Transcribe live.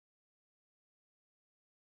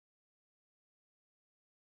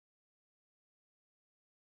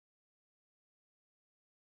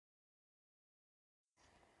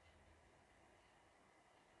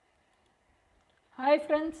Hi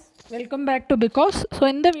friends, welcome back to Because. So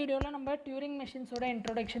in the video la நம்ம Turing machines ஓட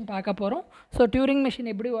introduction பார்க்க போறோம். So Turing machine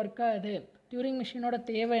எப்படி work ஆகுது, Turing machine ஓட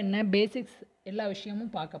தேவை என்ன, basics எல்லா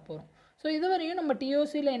விஷயமும் பார்க்க போறோம். So இதுவரையும் நம்ம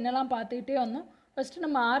TOC ல என்னலாம் பார்த்துட்டே வந்தோம். First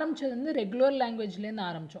நம்ம ஆரம்பிச்சது வந்து regular language ல இருந்து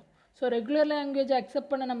ஆரம்பிச்சோம். So regular language accept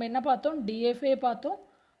பண்ண நம்ம என்ன பார்த்தோம், DFA பார்த்தோம்.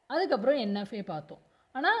 அதுக்கு அப்புறம் NFA பார்த்தோம்.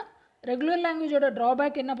 ஆனா regular language ஓட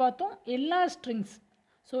drawback என்ன பார்த்தோம், எல்லா strings.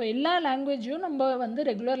 So எல்லா லாங்குவேஜும் நம்ம வந்து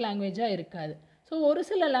ரெகுலர் லாங்குவேஜாக இருக்காது. ஸோ ஒரு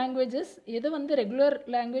சில லாங்குவேஜஸ் எது வந்து ரெகுலர்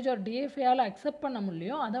லாங்குவேஜ் ஒரு டிஎஃப்ஏயால் அக்செப்ட் பண்ண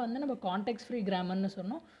முடியலையோ அதை வந்து நம்ம கான்டெக்ஸ்ட் ஃப்ரீ கிராமர்னு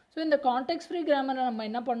சொன்னோம். ஸோ இந்த கான்டெக்ஸ்ட் ஃப்ரீ கிராமரை நம்ம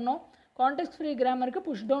என்ன பண்ணோம், context free கிராமருக்கு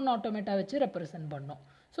push down automata வச்சு ரெப்ரசென்ட் பண்ணோம்.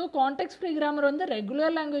 ஸோ கான்டெக்ஸ்ட் ஃப்ரீ கிராமர் வந்து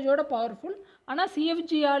ரெகுலர் லாங்குவேஜோட பவர்ஃபுல், ஆனால்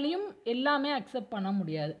சிஎஃப்ஜியாலையும் எல்லாமே அக்செப்ட் பண்ண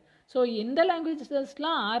முடியாது. ஸோ எந்த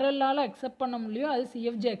லாங்குவேஜஸ்லாம் ஆர்எல்லால் அக்செப்ட் பண்ண முடியலையோ அது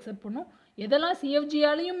சிஎஃப்ஜி அக்செப்ட் பண்ணும். எதெல்லாம்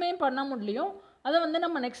சிஎஃப்ஜியாலையுமே பண்ண முடியலையோ அதை வந்து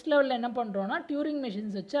நம்ம நெக்ஸ்ட் லெவலில் என்ன பண்ணுறோன்னா டியூரிங்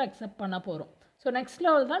மெஷின்ஸ் வச்சு அக்செப்ட் பண்ண போகிறோம். ஸோ நெக்ஸ்ட்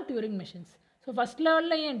லெவல் தான் டியூரிங் மெஷின்ஸ். ஸோ ஃபஸ்ட்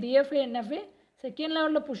லெவலில் என் டிஎஃப்ஏ என்எஃப்ஏ, செகண்ட்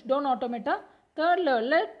லெவலில் புஷ் டவுன் ஆட்டோமேட்டா, தேர்ட்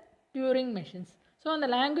லெவலில் டியூரிங் மெஷின்ஸ். ஸோ அந்த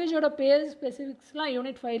லாங்குவேஜோட பேர் ஸ்பெசிஃபிக்ஸ்லாம்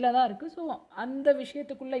யூனிட் 5ல் தான் இருக்குது. ஸோ அந்த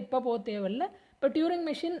விஷயத்துக்குள்ளே இப்போ போக தேவையில்லை. இப்போ டியூரிங்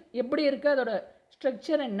மெஷின் எப்படி இருக்குது, அதோட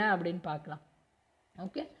ஸ்ட்ரக்சர் என்ன அப்படின்னு பார்க்கலாம்.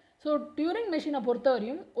 ஓகே, ஸோ டியூரிங் மெஷினை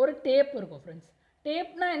பொறுத்தவரையும் ஒரு டேப் இருக்கும் ஃப்ரெண்ட்ஸ்.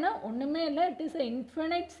 டேப்னா என்ன, ஒன்றுமே இல்லை, it is a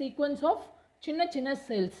infinite sequence of சின்ன சின்ன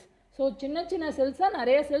செல்ஸ். ஸோ சின்ன சின்ன செல்ஸாக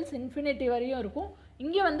நிறைய செல்ஸ் இன்ஃபினிட்டி வரையும் இருக்கும்.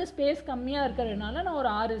 இங்கே வந்து ஸ்பேஸ் கம்மியாக இருக்கிறதுனால நான் ஒரு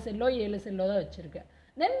 6 செல்லோ 7 செல்லோ தான் வச்சுருக்கேன்.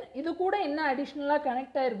 தென் இது கூட என்ன அடிஷ்னலாக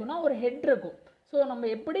கனெக்ட் ஆகிருக்குன்னா ஒரு ஹெட் இருக்கும். ஸோ நம்ம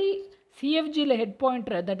எப்படி சிஎஃப்ஜியில் head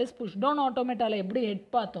pointer, that is push down ஆட்டோமேட்டாவில் எப்படி ஹெட்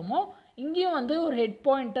பார்த்தோமோ இங்கேயும் வந்து ஒரு ஹெட்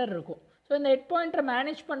பாயிண்டர் இருக்கும். ஸோ இந்த ஹெட் பாயிண்டரை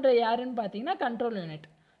மேனேஜ் பண்ணுற யாருன்னு பார்த்தீங்கன்னா கண்ட்ரோல் யூனிட்.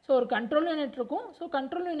 ஸோ ஒரு கண்ட்ரோல் யூனிட் இருக்கும். ஸோ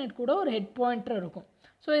கண்ட்ரோல் யூனிட் கூட ஒரு ஹெட் பாயிண்டர் இருக்கும்.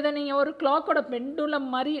 ஸோ இதை நீங்கள் ஒரு கிளாக்கோட பெண்டுலம்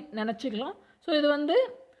மாதிரி நினச்சிக்கலாம். ஸோ இது வந்து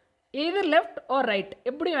எய்தர் லெஃப்ட் ஆர் ரைட்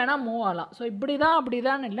எப்படி வேணால் மூவ் ஆகலாம். ஸோ இப்படி தான் அப்படி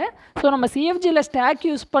தான் இல்லை. ஸோ நம்ம சிஎஃப்ஜியில் ஸ்டாக்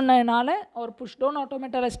யூஸ் பண்ணதுனால, ஒரு புஷ் டவுன்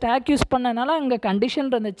ஆட்டோமேட்டாவில் ஸ்டாக் யூஸ் பண்ணதுனால அங்கே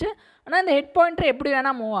கண்டிஷன் இருந்துச்சு. ஆனால் இந்த ஹெட் பாயிண்டர் எப்படி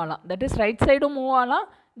வேணால் மூவ் ஆகலாம். தட் இஸ் ரைட் சைடும் மூவ் ஆகலாம்,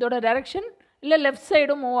 இதோட டைரெக்ஷன், இல்லை லெஃப்ட்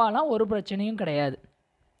சைடும் மூவ் ஆகலாம், ஒரு பிரச்சனையும் கிடையாது.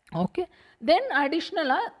 ஓகே, தென்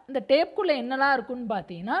அடிஷ்னலாக இந்த டேப்புக்குள்ளே என்னெல்லாம் இருக்குன்னு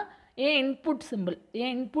பார்த்தீங்கன்னா ஏன் இன்புட் சிம்பிள்,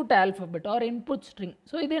 ஏன் input alphabet R input string.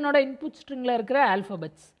 So இது என்னோடய இன்புட் ஸ்ட்ரிங்கில் இருக்கிற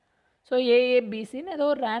ஆல்ஃபபெட்ஸ். ஸோ ஏஏபிசின்னு ஏதோ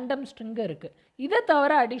ஒரு ரேண்டம் ஸ்ட்ரிங் இருக்குது. இதை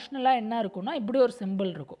தவிர அடிஷ்னலாக என்ன இருக்குன்னா இப்படி ஒரு சிம்பிள்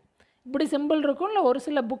இருக்கும், இப்படி சிம்பிள் இருக்கும். இல்லை ஒரு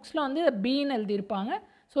சில புக்ஸில் வந்து பீன்னு எழுதியிருப்பாங்க.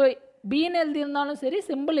 ஸோ பீன்னு எழுதியிருந்தாலும் சரி,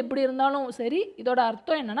 சிம்பிள் இப்படி இருந்தாலும் சரி, இதோட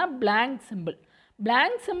அர்த்தம் என்னென்னா பிளாங்க் சிம்பிள்.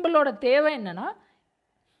 பிளாங்க் சிம்பிளோட தேவை என்னென்னா,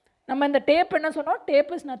 நம்ம இந்த டேப் என்ன சொன்னோம்,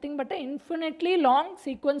 tape is nothing but infinitely long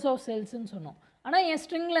sequence of செல்ஸ்ன்னு சொன்னோம். ஆனால் என்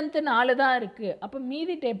ஸ்ட்ரிங் லென்த்து 4 தான் இருக்குது. அப்போ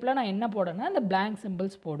மீதி டேப்பில் நான் என்ன போடுறேன்னா இந்த பிளாங்க்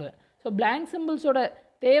சிம்பிள்ஸ் போடுவேன். ஸோ பிளாங்க் சிம்பிள்ஸோட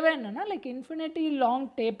தேவை என்னென்னா லைக் இன்ஃபினிட்டி லாங்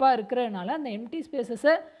டேப்பாக இருக்கிறதுனால அந்த எம்டி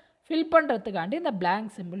ஸ்பேசஸை ஃபில் பண்ணுறதுக்காண்டி இந்த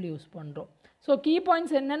பிளாங்க் சிம்பிள் யூஸ் பண்ணுறோம். ஸோ கீ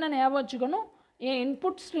பாயிண்ட்ஸ் என்னென்ன ஞாபகம் வச்சுக்கணும், என்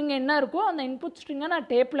இன்புட் ஸ்ட்ரிங் என்ன இருக்கோ அந்த இன்புட் ஸ்ட்ரிங்கை நான்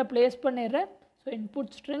டேப்பில் ப்ளேஸ் பண்ணிடுறேன். So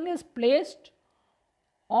input string is placed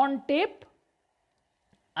on tape.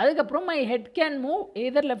 அதுக்கப்புறம் my head can move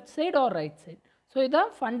either left side R right side. So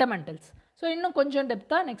இதுதான் ஃபண்டமெண்டல்ஸ். ஸோ இன்னும் கொஞ்சம்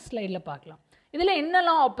டெப்த்தாக நெக்ஸ்ட் ஸ்லைடில் பார்க்கலாம். இதில்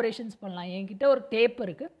என்னெல்லாம் ஆப்ரேஷன்ஸ் பண்ணலாம். என்கிட்ட ஒரு டேப்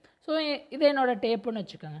இருக்குது. ஸோ இது என்னோடய டேப்புன்னு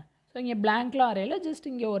வச்சுக்கோங்க. ஸோ இங்கே பிளாங்க்லாம் அறையில் ஜஸ்ட்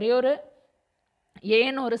இங்கே ஒரே ஒரு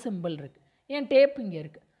ஏன்னு ஒரு சிம்பிள் இருக்குது. என் டேப் இங்கே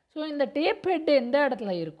இருக்குது. ஸோ இந்த டேப் ஹெட் எந்த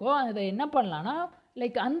இடத்துல இருக்கோ அதை என்ன பண்ணலான்னா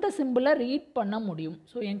லைக் அந்த சிம்பிளை ரீட் பண்ண முடியும்.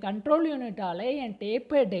 ஸோ என் கண்ட்ரோல் யூனிட்டால் என்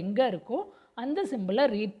டேப் ஹெட் எங்கே இருக்கோ அந்த சிம்பிளை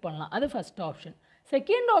ரீட் பண்ணலாம். அது ஃபஸ்ட் ஆப்ஷன்.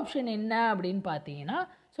 செகண்ட் ஆப்ஷன் என்ன அப்படின்னு பார்த்தீங்கன்னா,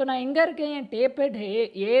 ஸோ நான் எங்கே இருக்கேன், என் டேப் ஹெட்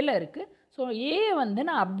ஏல இருக்குது. ஸோ ஏ வந்து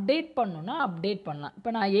நான் அப்டேட் பண்ணணுன்னா அப்டேட் பண்ணலாம். இப்போ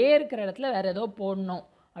நான் ஏ இருக்கிற இடத்துல வேறு ஏதோ போடணும்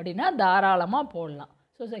அப்படின்னா தாராளமாக போடலாம்.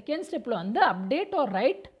 ஸோ செகண்ட் ஸ்டெப்பில் வந்து update R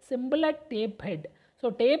right simple at tape head. So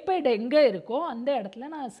tape head எங்கே இருக்கோ அந்த இடத்துல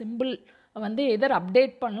நான் சிம்பிள் வந்து எதர்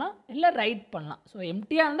அப்டேட் பண்ணலாம் இல்லை ரைட் பண்ணலாம். ஸோ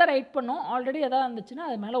எம்டியாக இருந்தால் ரைட் பண்ணோம், ஆல்ரெடி எதாவது இருந்துச்சுன்னா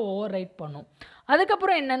அது மேலே ஓவர் ரைட் பண்ணும்.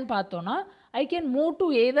 அதுக்கப்புறம் என்னென்னு பார்த்தோன்னா I can move to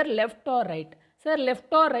either left or right. Sir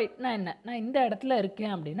left or ரைட்னா என்ன, நான் இந்த இடத்துல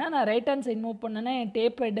இருக்கேன் அப்படின்னா நான் ரைட் ஹேண்ட் சைட் மூவ் பண்ணேன்னா என்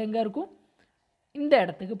டேப் ஹெட் எங்கே இருக்கும், இந்த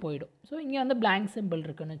இடத்துக்கு போயிடும். ஸோ இங்கே வந்து பிளாங்க் சிம்பிள்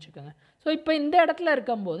இருக்குன்னு வச்சுக்கோங்க. ஸோ இப்போ இந்த இடத்துல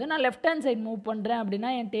இருக்கும்போது நான் லெஃப்ட் ஹேண்ட் சைட் மூவ் பண்ணுறேன் அப்படின்னா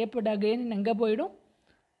என் டேப் ஹெட் அகைன் எங்கே போயிடும்,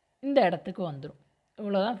 இந்த இடத்துக்கு வந்துடும்.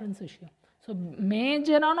 இவ்வளோதான் ஃப்ரெண்ட்ஸ் விஷயம். ஸோ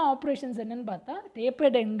மேஜரான ஆப்ரேஷன்ஸ் என்னென்னு பார்த்தா டேப்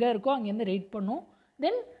ஹெட் எங்கே இருக்கோ அங்கேருந்து ரீட் பண்ணும்.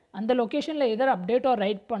 தென் அந்த லொக்கேஷனில் எதர் அப்டேட் ஆர்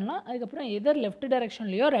ரைட் பண்ணலாம். அதுக்கப்புறம் எதர் லெஃப்ட்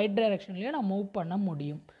டைரெக்ஷன்லையோ ரைட் டைரெக்ஷன்லையோ நான் மூவ் பண்ண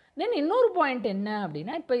முடியும். தென் இன்னொரு பாயிண்ட் என்ன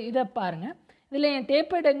அப்படின்னா, இப்போ இதை பாருங்கள், இதில் என்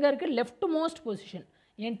டேப் ஹெட் எங்கே இருக்குது, லெஃப்ட் மோஸ்ட் பொசிஷன்,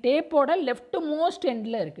 என் டேப்போட லெஃப்ட் மோஸ்ட்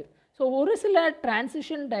எண்டில் இருக்குது. ஸோ ஒரு சில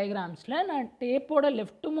டிரான்சிஷன் டயக்ராம்ஸில் நான் டேப்போட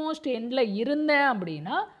லெஃப்ட் மோஸ்ட் எண்டில் இருந்தேன்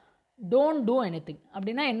அப்படின்னா டோன்ட் டூ எனிதிங்.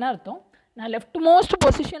 அப்படின்னா என்ன அர்த்தம், நான் லெஃப்ட் மோஸ்ட்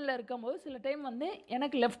பொசிஷனில் இருக்கும்போது சில டைம் வந்து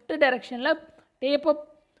எனக்கு லெஃப்ட் டைரெக்ஷனில் டேப்பை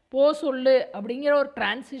போ சொல்லு அப்படிங்கிற ஒரு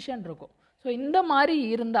ட்ரான்சிஷன் இருக்கும். ஸோ இந்த மாதிரி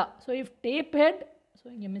இருந்தால், so if tape head, so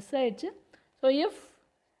இங்கே மிஸ் ஆயிடுச்சு. So if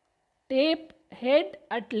tape head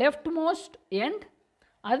at left most end,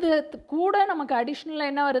 அது கூட நமக்கு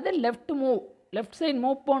அடிஷ்னலாக என்ன வருது, லெஃப்ட் சைடு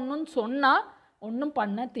மூவ் பண்ணணும்னு சொன்னால் ஒன்றும்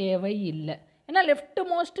பண்ண தேவையில்லை. ஏன்னா லெஃப்ட்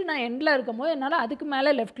மோஸ்ட்டு நான் எண்டில் இருக்கும்போது என்னால் அதுக்கு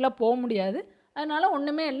மேலே லெஃப்டில் போக முடியாது. அதனால்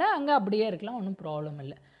ஒன்றுமே இல்லை, அங்கே அப்படியே இருக்கலாம், ஒன்றும் ப்ராப்ளம்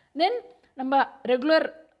இல்லை. தென் நம்ம ரெகுலர்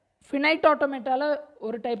ஃபினைட் ஆட்டோமேட்டாவில்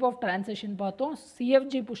ஒரு டைப் ஆஃப் ட்ரான்சிஷன் பார்த்தோம்.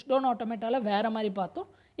 சிஎஃப்ஜி புஷ்டவுன் ஆட்டோமேட்டாவில் வேறு மாதிரி பார்த்தோம்.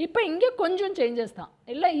 இப்போ இங்கே கொஞ்சம் சேஞ்சஸ் தான்.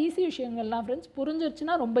 எல்லாம் ஈஸி விஷயங்கள்லாம் ஃப்ரெண்ட்ஸ்,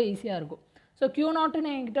 புரிஞ்சிருச்சுன்னா ரொம்ப ஈஸியாக இருக்கும். ஸோ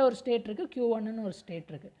Q0ன்னு என்கிட்ட ஒரு ஸ்டேட் இருக்குது, Q1ன்னு ஒரு ஸ்டேட்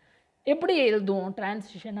இருக்குது. எப்படி எழுதுவோம்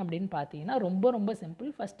ட்ரான்சிஷன் அப்படின்னு பார்த்தீங்கன்னா ரொம்ப ரொம்ப சிம்பிள்.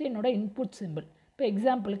 ஃபஸ்ட்டு என்னோடய இன்புட் சிம்பிள், இப்போ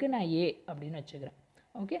எக்ஸாம்பிளுக்கு நான் ஏ அப்படின்னு வச்சுக்கிறேன்.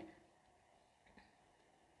 ஓகே,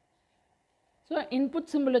 ஸோ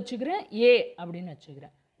இன்புட் சிம்பிள் வச்சுக்கிறேன், ஏ அப்படின்னு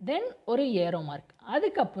வச்சுக்கிறேன். தென் ஒரு ஏரோ மார்க்.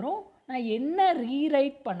 அதுக்கப்புறம் நான் என்ன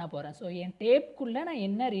ரீரைட் பண்ண போகிறேன், ஸோ என் டேப்குள்ளே நான்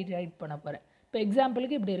என்ன ரீரைட் பண்ண போகிறேன். இப்போ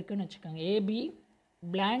எக்ஸாம்பிளுக்கு இப்படி இருக்குதுன்னு வச்சுக்கோங்க, ஏபி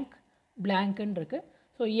பிளாங்க்குன்னு இருக்குது.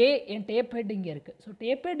 ஸோ ஏ என் டேப் ஹெட் இங்கே இருக்குது. ஸோ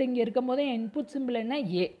டேப் ஹெட் இங்கே இருக்கும் போது என் இன்புட் சிம்பிள் என்ன,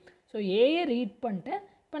 ஏ. ஸோ ஏயை ரீட் பண்ணிட்டேன்.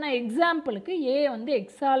 இப்போ நான் எக்ஸாம்பிளுக்கு ஏ வந்து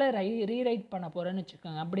எக்ஸால் ரீரைட் பண்ண போகிறேன்னு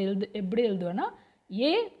வச்சுக்கோங்க. அப்படி எப்படி எழுதுவேன்னா,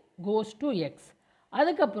 ஏ கோஸ் டு எக்ஸ்.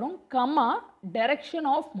 அதுக்கப்புறம் comma direction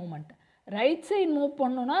of moment, right side move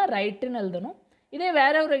பண்ணணுன்னா ரைட்டுன்னு எழுதணும். இதே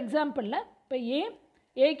வேறு ஒரு எக்ஸாம்பிளில் இப்போ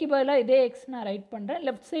ஏக்கு பதிலாக இதே எக்ஸ் நான் ரைட் பண்ணுறேன்,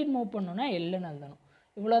 லெஃப்ட் சைடு மூவ் பண்ணணுன்னா எல்லுன்னு எழுதணும்.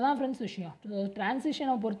 இவ்வளோ தான் ஃப்ரெண்ட்ஸ் விஷயம்.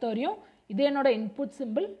 ட்ரான்சிஷனை பொறுத்த வரையும் இது என்னோடய இன்புட்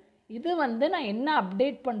சிம்பிள். இது வந்து நான் என்ன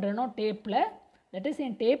அப்டேட் பண்ணுறேனோ டேப்பில், that is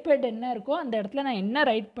N tape head என்ன இருக்கோ அந்த இடத்துல நான் என்ன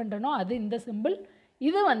ரைட் பண்ணுறேனோ அது இந்த சிம்பிள்.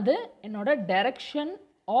 இது வந்து என்னோடய டைரக்ஷன்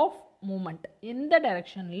ஆஃப் மூமெண்ட், எந்த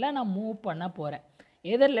டைரக்ஷனில் நான் மூவ் பண்ண போகிறேன்,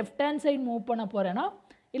 எதர் லெஃப்ட் ஹேண்ட் சைடு மூவ் பண்ண போகிறேன்னா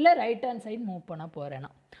இல்லை ரைட் ஹேண்ட் சைடு மூவ் பண்ண போகிறேன்னா.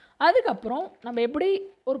 அதுக்கப்புறம் நம்ம எப்படி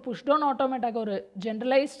ஒரு புஷ்டவுன் ஆட்டோமேட்டாக ஒரு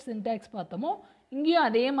ஜென்ரலைஸ்ட் சின்டாக்ஸ் பார்த்தோமோ இங்கேயும்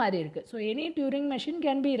அதே மாதிரி இருக்குது. So any during machine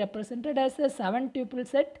can be represented as a 7 tuple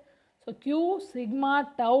set. So Q sigma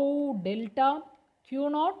tau delta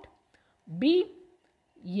Q0 B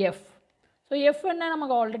F. So F என்ன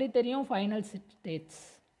நமக்கு ஆல்ரெடி தெரியும், ஃபைனல் ஸ்டேட்ஸ்.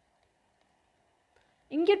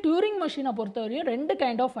 இங்கே டியூரிங் மெஷினை பொறுத்தவரையும் 2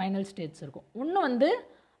 கைண்ட் ஆஃப் ஃபைனல் ஸ்டேட்ஸ் இருக்கும். ஒன்று வந்து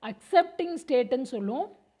அக்செப்டிங் ஸ்டேட்டுன்னு சொல்லுவோம்,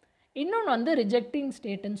 இன்னொன்று வந்து ரிஜெக்டிங்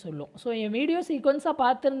ஸ்டேட்டுன்னு சொல்லுவோம். ஸோ என் வீடியோ சீக்வன்ஸாக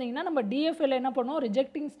பார்த்துருந்தீங்கன்னா நம்ம டிஎஃப்எல் என்ன பண்ணுவோம்,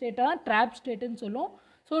 ரிஜெக்டிங் ஸ்டேட்டாக தான் ட்ராப் ஸ்டேட்டுன்னு சொல்லுவோம்.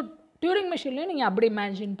 ஸோ டியூரிங் மெஷின்லேயும் நீங்கள் அப்படி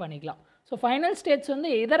இமேஜின் பண்ணிக்கலாம். ஸோ ஃபைனல் ஸ்டேட்ஸ் வந்து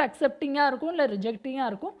எதர் அக்செப்டிங்காக இருக்கும் இல்லை ரிஜெக்டிங்காக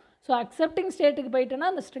இருக்கும். ஸோ அக்செப்டிங் ஸ்டேட்டுக்கு போயிட்டேன்னா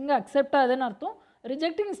அந்த ஸ்ட்ரிங்கை அக்செப்ட் ஆகுதுன்னு அர்த்தம்,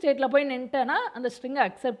 ரிஜெக்டிங் ஸ்டேட்டில் போய் நின்ட்டேன்னா அந்த ஸ்ட்ரிங்கை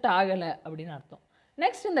அக்செப்ட் ஆகலை அப்படின்னு அர்த்தம்.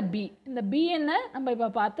 நெக்ஸ்ட் இந்த பி என்ன நம்ம இப்போ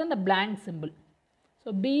பார்த்த இந்த blank simple.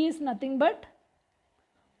 So B is nothing but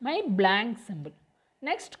my blank simple.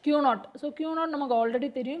 Next Q0. So Q0 நமக்கு ஆல்ரெடி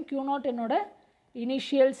தெரியும், Q0 என்னோட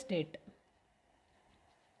இனிஷியல் ஸ்டேட்.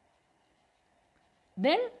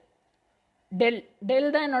 தென் டெல்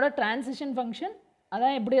தான் என்னோட ட்ரான்சிஷன் ஃபங்க்ஷன்,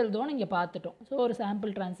 அதான் எப்படி எழுதுவோம் நீங்கள் பார்த்துட்டோம். ஸோ ஒரு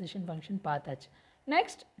சாம்பிள் ட்ரான்சிஷன் ஃபங்க்ஷன் பார்த்தாச்சு.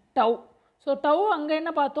 Next tau. ஸோ டவ் அங்கே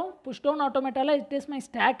என்ன பார்த்தோம், புஷ்டவுன் ஆட்டோமேட்டாவில் it is my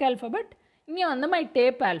stock alphabet, இங்கே வந்து மை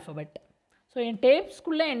டேப் ஆல்ஃபபெட். ஸோ என்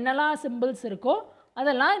டேப்ஸ்குள்ளே என்னெல்லாம் சிம்பிள்ஸ் இருக்கோ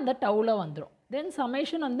அதெல்லாம் இந்த டவ்வில் வந்துடும். தென்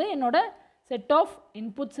சமேஷன் வந்து என்னோட செட் ஆஃப்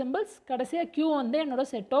இன்புட் சிம்பிள்ஸ், கடைசியாக Q வந்து என்னோட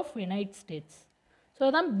set of finite states. So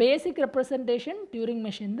அதான் பேசிக் ரெப்ரசன்டேஷன் டியூரிங்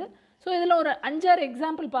மெஷின். ஸோ இதில் ஒரு 5-6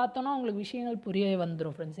 எக்ஸாம்பிள் பார்த்தோன்னா உங்களுக்கு விஷயங்கள் புரிய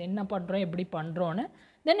வந்துடும் ஃப்ரெண்ட்ஸ், என்ன பண்ணுறோம் எப்படி பண்ணுறோன்னு.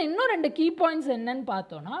 தென் இன்னும் 2 கீ பாயிண்ட்ஸ் என்னன்னு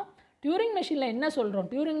பார்த்தோன்னா, டியூரிங் மெஷினில் என்ன சொல்கிறோம்,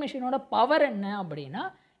 டியூரிங் மெஷினோட பவர் என்ன அப்படின்னா,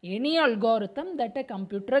 any algorithm that a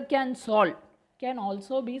computer can solve can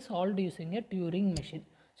also be solved using a Turing machine.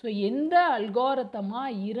 So எந்த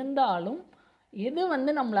அல்காரிதமாக இருந்தாலும் எது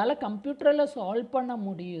வந்து நம்மளால் கம்ப்யூட்டரில் சால்வ் பண்ண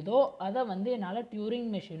முடியுதோ அதை வந்து என்னால் டியூரிங்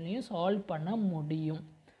மெஷின்லேயும் சால்வ் பண்ண முடியும்.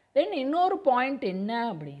 தென் இன்னொரு பாயிண்ட் என்ன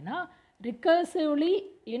அப்படின்னா, ரிகர்சிவ்லி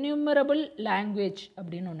என்யூமரபிள் லாங்குவேஜ்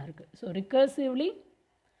அப்படின்னு ஒன்று இருக்குது. ஸோ ரிகர்சிவ்லி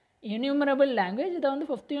என்யூமரபிள் லாங்குவேஜ் இதை வந்து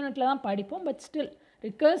 5th யூனிட்டில் தான் படிப்போம். பட் ஸ்டில்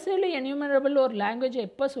ரிகர்சிவ்லி என்யூமரபிள் ஒரு லாங்குவேஜ்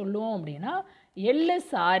எப்போ சொல்லுவோம் அப்படின்னா,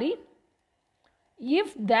 LSRE if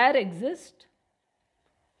there exists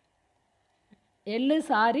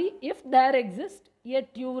if there exists a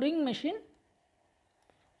Turing machine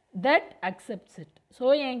that accepts it. So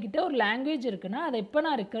என்கிட்ட ஒரு லாங்குவேஜ் இருக்குன்னா அதை எப்போ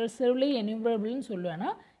நான் ரிகர்சிவ்லி என்யூமரபிள்னு சொல்லுவேன்னா,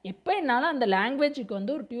 எப்போ என்னால் அந்த லாங்குவேஜுக்கு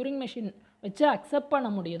வந்து ஒரு டியூரிங் மெஷின் வச்சு அக்செப்ட் பண்ண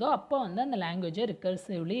முடியுதோ அப்போ வந்து அந்த லாங்குவேஜை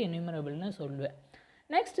ரிகர்சிவ்லி என்யூமரபிள்னு சொல்லுவேன்.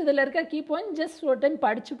 நெக்ஸ்ட் இதில் இருக்க கீ பாயிண்ட் ஜஸ்ட் ஒரு டைம்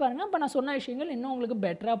படித்து பாருங்கள், அப்போ நான் சொன்ன விஷயங்கள் இன்னும் உங்களுக்கு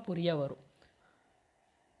பெட்டராக புரிய வரும்.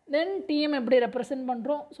 தென் டிஎம் எப்படி ரெப்ரசன்ட்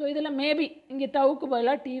பண்ணுறோம். ஸோ இதில் மேபி இங்கே டவுக்கு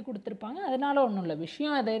பதிலாக டீ கொடுத்துருப்பாங்க, அதனால் ஒன்றும் இல்லை,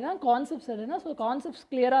 விஷயம் அதே தான், கான்செப்ட்ஸ் அதே தான். ஸோ கான்செப்ட்ஸ்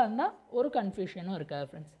கிளியராக இருந்தால் ஒரு கன்ஃபியூஷனும் இருக்காது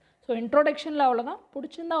ஃப்ரெண்ட்ஸ். ஸோ இன்ட்ரோடக்ஷனில் அவ்வளோதான்.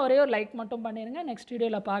 பிடிச்சிருந்தா ஒரே ஒரு லைக் மட்டும் பண்ணிடுங்க. நெக்ஸ்ட்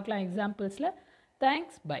வீடியோவில் பார்க்கலாம் எக்ஸாம்பிள்ஸில்.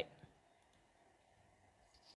 Thanks, by.